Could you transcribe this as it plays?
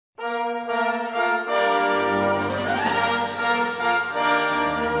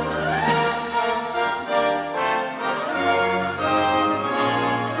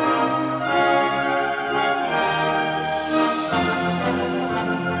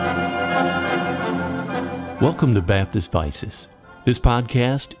Welcome to Baptist Vices. This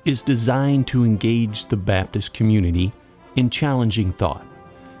podcast is designed to engage the Baptist community in challenging thought.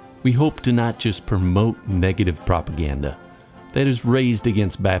 We hope to not just promote negative propaganda that is raised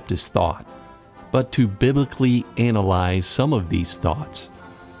against Baptist thought, but to biblically analyze some of these thoughts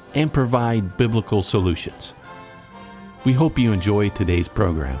and provide biblical solutions. We hope you enjoy today's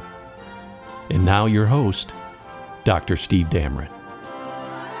program. And now your host, Dr. Steve Damron.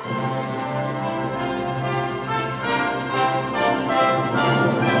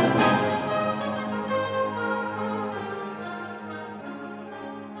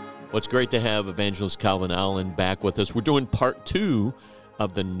 Well, it's great to have Evangelist Calvin Allen back with us. We're doing part 2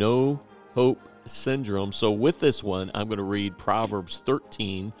 of the No Hope Syndrome. So with this one, I'm going to read Proverbs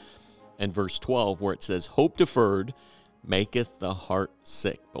 13 and verse 12, where it says, "Hope deferred maketh the heart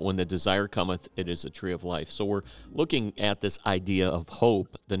sick, but when the desire cometh, it is a tree of life." So we're looking at this idea of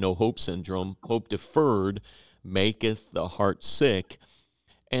hope, the No Hope Syndrome. Hope deferred maketh the heart sick.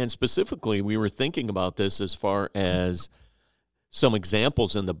 And specifically, we were thinking about this as far as some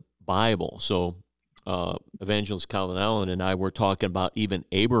examples in the Bible. So Evangelist Calvin Allen and I were talking about even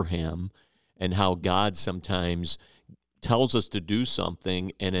Abraham and how God sometimes tells us to do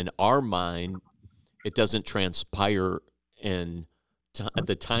something, and in our mind, it doesn't transpire in at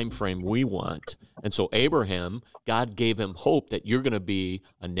the time frame we want. And so Abraham, God gave him hope that you're going to be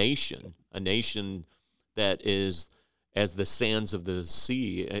a nation that is as the sands of the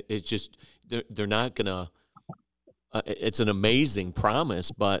sea. It's just, they're not going to, it's an amazing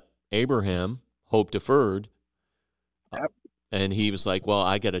promise, but Abraham, hope deferred, and he was like, well,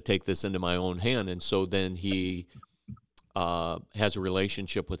 I got to take this into my own hand. And so then he has a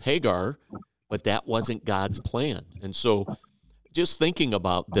relationship with Hagar, but that wasn't God's plan. And so just thinking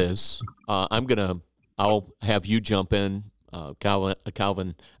about this, I'll have you jump in,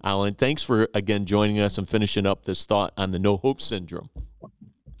 Calvin Allen. Thanks for, again, joining us and finishing up this thought on the No Hope Syndrome.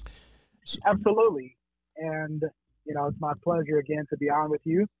 Absolutely. And, it's my pleasure again to be on with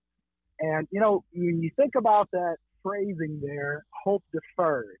you. And, when you think about that phrasing there, hope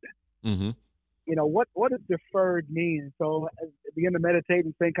deferred, mm-hmm. What does deferred mean? So as I begin to meditate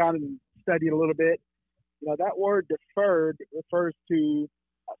and think on it and study it a little bit, that word deferred refers to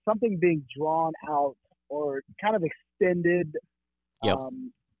something being drawn out or kind of extended. Yep.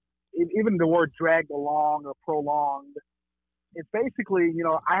 Even the word dragged along or prolonged. It's basically,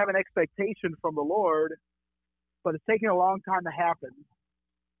 I have an expectation from the Lord, but it's taking a long time to happen.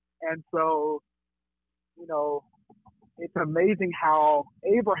 And so, it's amazing how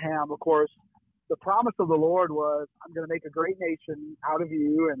Abraham, of course, the promise of the Lord was, I'm going to make a great nation out of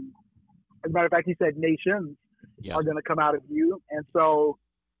you. And as a matter of fact, he said nations are going to come out of you. And so,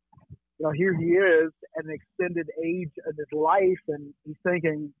 here he is at an extended age of his life, and he's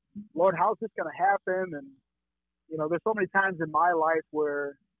thinking, Lord, how's this going to happen? And, there's so many times in my life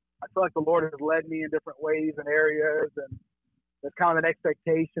where I feel like the Lord has led me in different ways and areas, and there's kind of an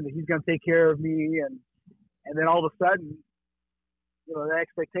expectation that he's going to take care of me. And then all of a sudden, the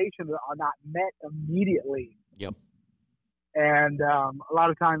expectations are not met immediately. Yep. And a lot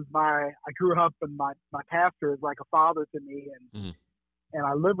of times I grew up, and my pastor is like a father to me, and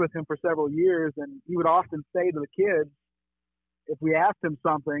I lived with him for several years, and he would often say to the kids, if we asked him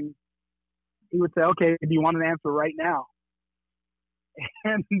something, he would say, okay, do you want an answer right now?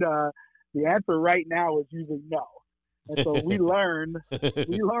 And the answer right now is usually no. And so we learned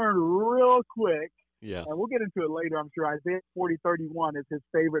real quick. Yeah. And we'll get into it later, I'm sure. Isaiah 40:31 is his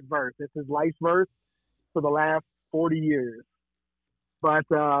favorite verse. It's his life verse for the last 40 years. But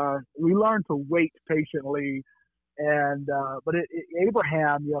we learned to wait patiently. And but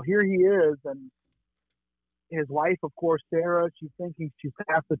Abraham, here he is, and his wife, of course, Sarah, she's thinking she's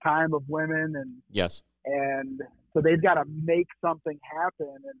past the time of women, and yes, and so they've got to make something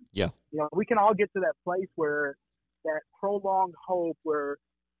happen. And we can all get to that place where that prolonged hope, where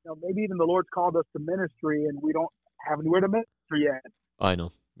maybe even the Lord's called us to ministry, and we don't have anywhere to minister yet. I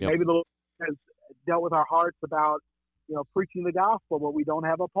know. Yep. Maybe the Lord has dealt with our hearts about preaching the gospel, but we don't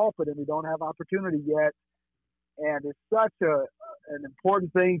have a pulpit and we don't have opportunity yet. And it's such an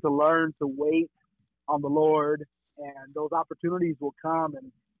important thing to learn to wait on the Lord, and those opportunities will come.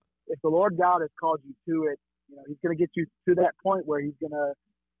 And if the Lord God has called you to it, he's going to get you to that point where he's going to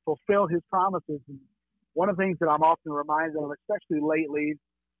fulfill his promises. And one of the things that I'm often reminded of, especially lately,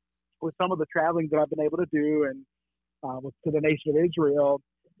 with some of the traveling that I've been able to do and to the nation of Israel,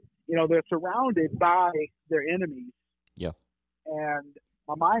 they're surrounded by their enemies. Yeah. And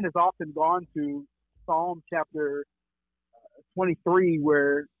my mind has often gone to Psalm chapter 23,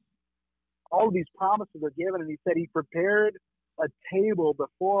 where all of these promises are given, and he said he prepared a table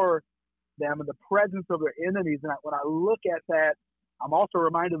before them in the presence of their enemies. And when I look at that, I'm also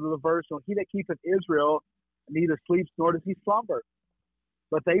reminded of the verse, he that keepeth Israel neither sleeps nor does he slumber.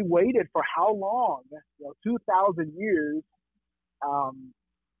 But they waited for how long? 2,000 years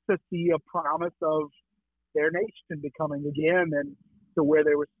to see a promise of their nation becoming again and to where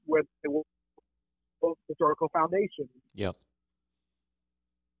they were historical foundation. Yep.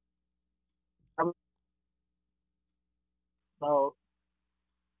 So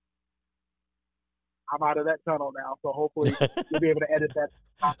I'm out of that tunnel now. So hopefully you'll be able to edit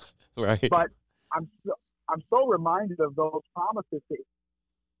that. Right. But I'm so reminded of those promises that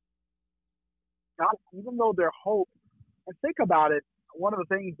God, even though they're hope, and think about it, one of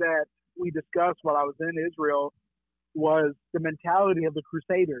the things that we discussed while I was in Israel was the mentality of the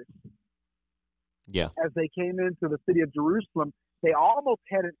Crusaders. Yeah. As they came into the city of Jerusalem, they almost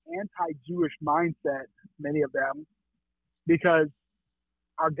had an anti-Jewish mindset, many of them, because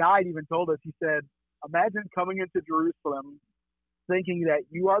our guide even told us, he said, imagine coming into Jerusalem thinking that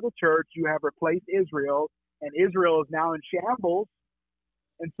you are the church, you have replaced Israel, and Israel is now in shambles.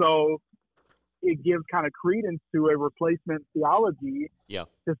 And so it gives kind of credence to a replacement theology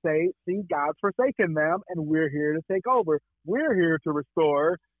to say, see, God's forsaken them, and we're here to take over. We're here to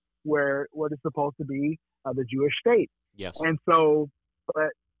restore what is supposed to be the Jewish state. Yes. And so, but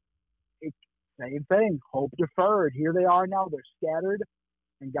it's same thing, hope deferred. Here they are now, they're scattered,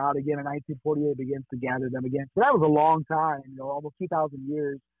 and God again in 1948 begins to gather them again. So that was a long time, almost 2,000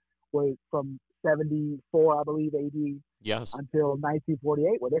 years, was from 74, I believe, AD, yes, until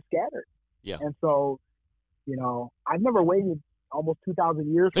 1948, where they're scattered. Yeah. And so, I've never waited almost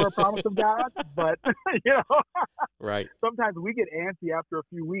 2,000 years for a promise of God, but, right. Sometimes we get antsy after a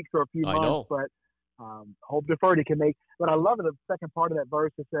few weeks or a few months, know. But hope deferred he can make. But I love it, the second part of that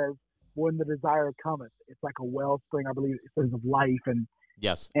verse, it says, when the desire cometh, it's like a wellspring, I believe it says, of life. And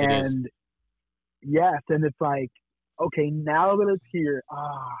yes, and it is. Yes, and it's like, okay, now that it's here,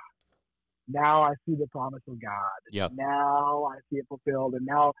 now I see the promise of God. Yep. Now I see it fulfilled, and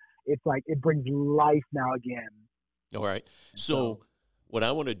now it's like it brings life now again. All right. So what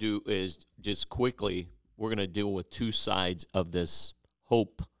I want to do is just quickly, we're going to deal with two sides of this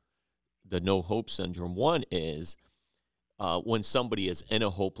hope, the no hope syndrome. One is when somebody is in a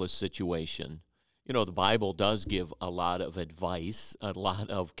hopeless situation. The Bible does give a lot of advice, a lot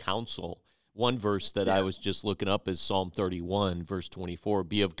of counsel. One verse that I was just looking up is Psalm 31, verse 24,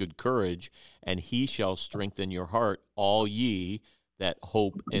 be of good courage, and he shall strengthen your heart, all ye that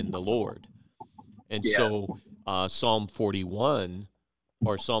hope in the Lord. And so Psalm 41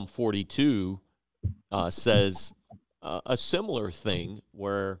 or Psalm 42 says a similar thing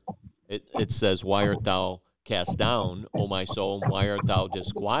where it says, why art thou cast down, O my soul, and why art thou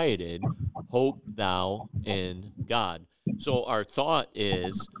disquieted? Hope thou in God. So our thought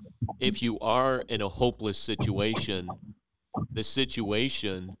is, if you are in a hopeless situation, the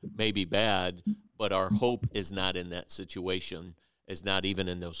situation may be bad, but our hope is not in that situation, is not even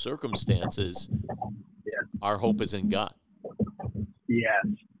in those circumstances. Yeah. Our hope is in God. Yes.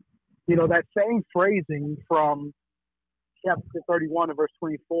 That same phrasing from chapter 31 and verse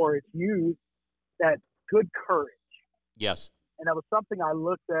 24, it's used, that good courage. Yes. And that was something I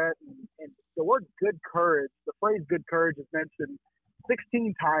looked at, and the word good courage, the phrase good courage is mentioned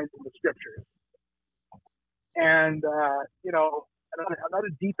 16 times in the scriptures. And, I'm not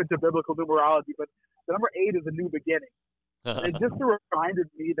deep into biblical numerology, but the number 8 is a new beginning. And it just reminded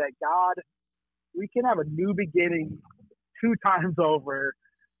me that God, we can have a new beginning 2 times over.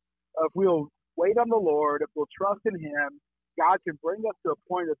 If we'll wait on the Lord, if we'll trust in him, God can bring us to a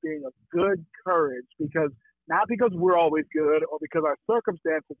point of being of good courage, not because we're always good or because our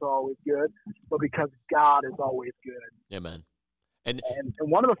circumstances are always good, but because God is always good. Amen. And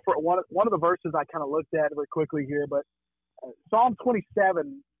one of the verses I kind of looked at very quickly here, but Psalm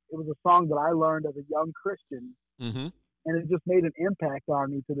 27, it was a song that I learned as a young Christian, and it just made an impact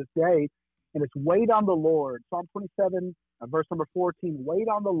on me to this day. And it's wait on the Lord. Psalm 27, verse number 14, wait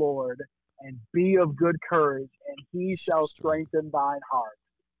on the Lord and be of good courage, and he shall strengthen thine heart.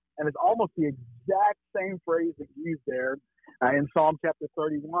 And it's almost the exact same phrase that's used there in Psalm chapter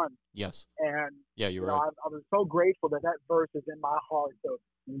 31. Yes. And you're right. I'm so grateful that verse is in my heart. So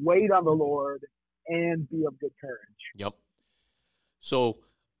wait on the Lord and be of good courage. Yep. So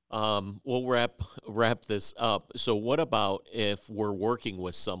we'll wrap this up. So what about if we're working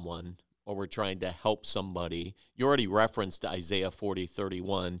with someone or we're trying to help somebody? You already referenced Isaiah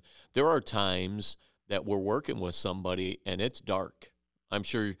 40:31. There are times that we're working with somebody and it's dark. I'm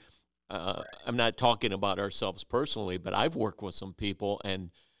sure I'm not talking about ourselves personally, but I've worked with some people and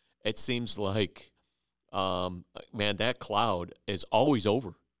it seems like, man, that cloud is always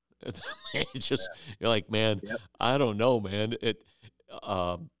over. It's just, you're like, man, I don't know, man.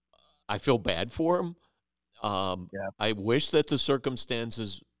 I feel bad for him. I wish that the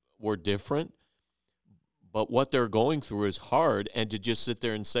circumstances were different, but what they're going through is hard. And to just sit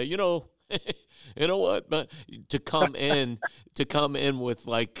there and say, you know what, but to come in with,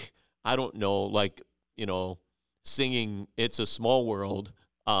 like, I don't know, like, singing "It's a Small World,"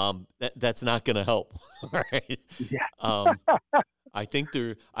 that's not going to help, right? Yeah. I think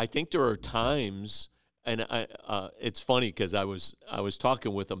there are times, and it's funny because I was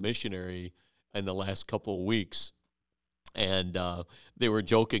talking with a missionary in the last couple of weeks, and they were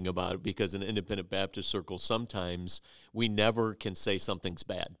joking about it because in independent Baptist circles, sometimes we never can say something's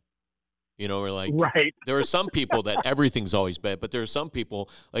bad. We're like, right. There are some people that everything's always bad, but there are some people,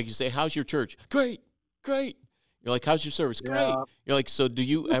 like, you say, how's your church? Great. You're like, how's your service? Great. Yeah. You're like, so do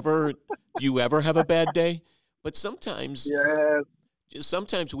you ever have a bad day? But sometimes,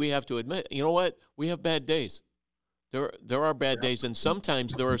 sometimes we have to admit, you know what? We have bad days. There are bad days, and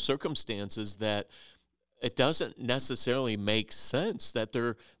sometimes there are circumstances that it doesn't necessarily make sense that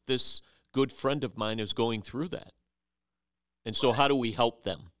this good friend of mine is going through that. And so how do we help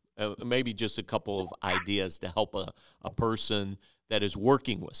them? Maybe just a couple of ideas to help a person that is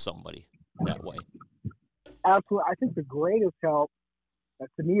working with somebody that way. Absolutely. I think the greatest help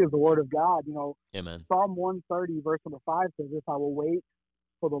to me is the Word of God. Amen. Psalm 130, verse number 5 says, "If I will wait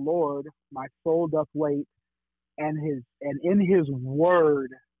for the Lord, my soul doth wait, and in His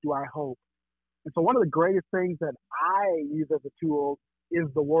Word do I hope." And so one of the greatest things that I use as a tool is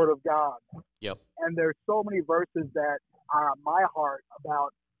the Word of God. Yep. And there's so many verses that are on my heart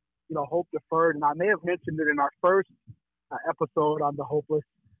about, hope deferred. And I may have mentioned it in our first episode on the hopeless,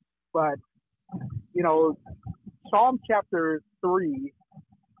 but, Psalm chapter 3,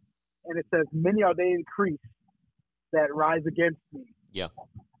 and it says, "Many are they increased that rise against me." Yeah.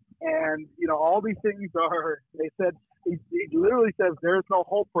 And, all these things they said, he literally says, there's no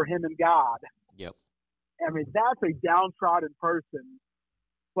hope for him in God. Yep. I mean, that's a downtrodden person.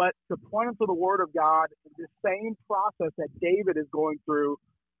 But to point him to the Word of God, the same process that David is going through,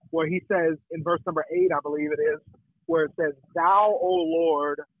 where he says in verse number 8, I believe it is, where it says, "Thou, O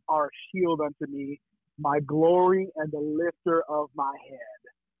Lord, art a shield unto me, my glory and the lifter of my head."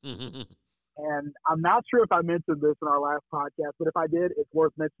 And I'm not sure if I mentioned this in our last podcast, but if I did, it's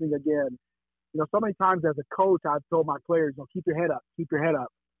worth mentioning again. So many times as a coach, I've told my players, keep your head up, keep your head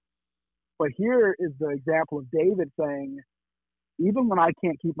up. But here is the example of David saying, even when I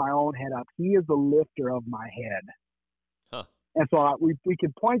can't keep my own head up, He is the lifter of my head. Huh. And so we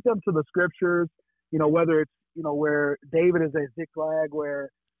can point them to the scriptures, whether it's, where David is at Ziklag,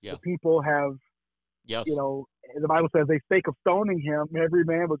 where the people have, the Bible says they spake of stoning him. Every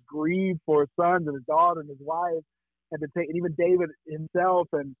man was grieved for his sons and his daughter and his wife had been taken, even David himself.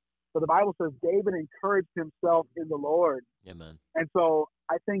 And so the Bible says David encouraged himself in the Lord. Amen. And so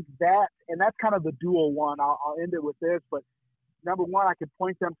I think that's kind of the dual one. I'll end it with this, but number one, I could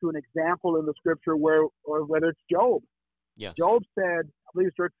point them to an example in the scripture or whether it's Job. Yes. Job said, I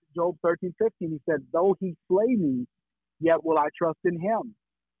believe it's Job 13:15, he said, "Though he slay me, yet will I trust in him."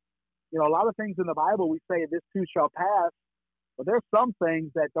 A lot of things in the Bible we say this too shall pass, but there's some things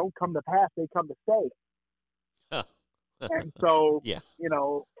that don't come to pass, they come to stay. And so,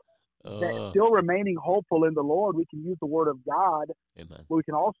 that still remaining hopeful in the Lord, we can use the Word of God. Amen. But we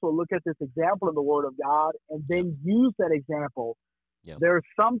can also look at this example in the Word of God and then use that example. Yeah. There are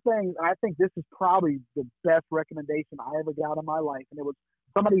some things, I think this is probably the best recommendation I ever got in my life, and it was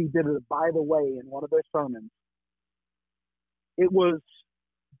somebody who did it by the way in one of their sermons. It was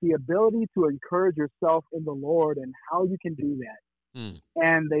the ability to encourage yourself in the Lord and how you can do that.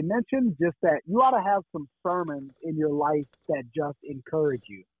 And they mentioned just that you ought to have some sermons in your life that just encourage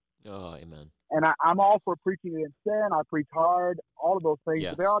you. Oh, amen. And I'm all for preaching against sin. I preach hard, all of those things.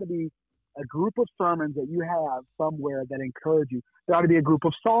 Yes. But there ought to be a group of sermons that you have somewhere that encourage you. There ought to be a group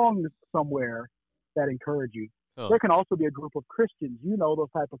of songs somewhere that encourage you. Oh. There can also be a group of Christians. Those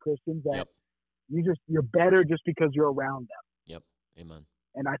type of Christians that you're better just because you're around them. Yep. Amen.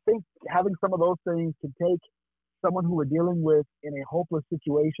 And I think having some of those things can take someone who we're dealing with in a hopeless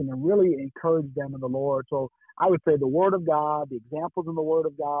situation and really encourage them in the Lord. So I would say the Word of God, the examples in the Word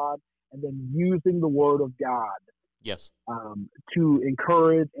of God, and then using the Word of God. Yes. To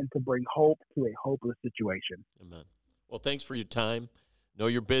encourage and to bring hope to a hopeless situation. Amen. Well, thanks for your time. Know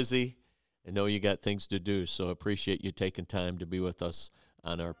you're busy and know you got things to do. So appreciate you taking time to be with us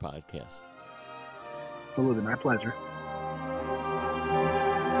on our podcast. Absolutely. My pleasure.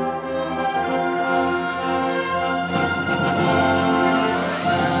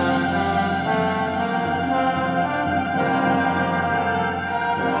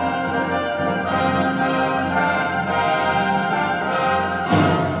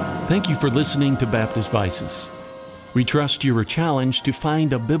 Thank you for listening to Baptist Vices. We trust you were challenged to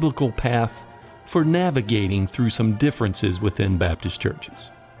find a biblical path for navigating through some differences within Baptist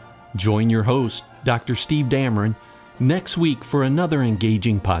churches. Join your host, Dr. Steve Dameron, next week for another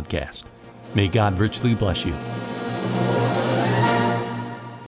engaging podcast. May God richly bless you.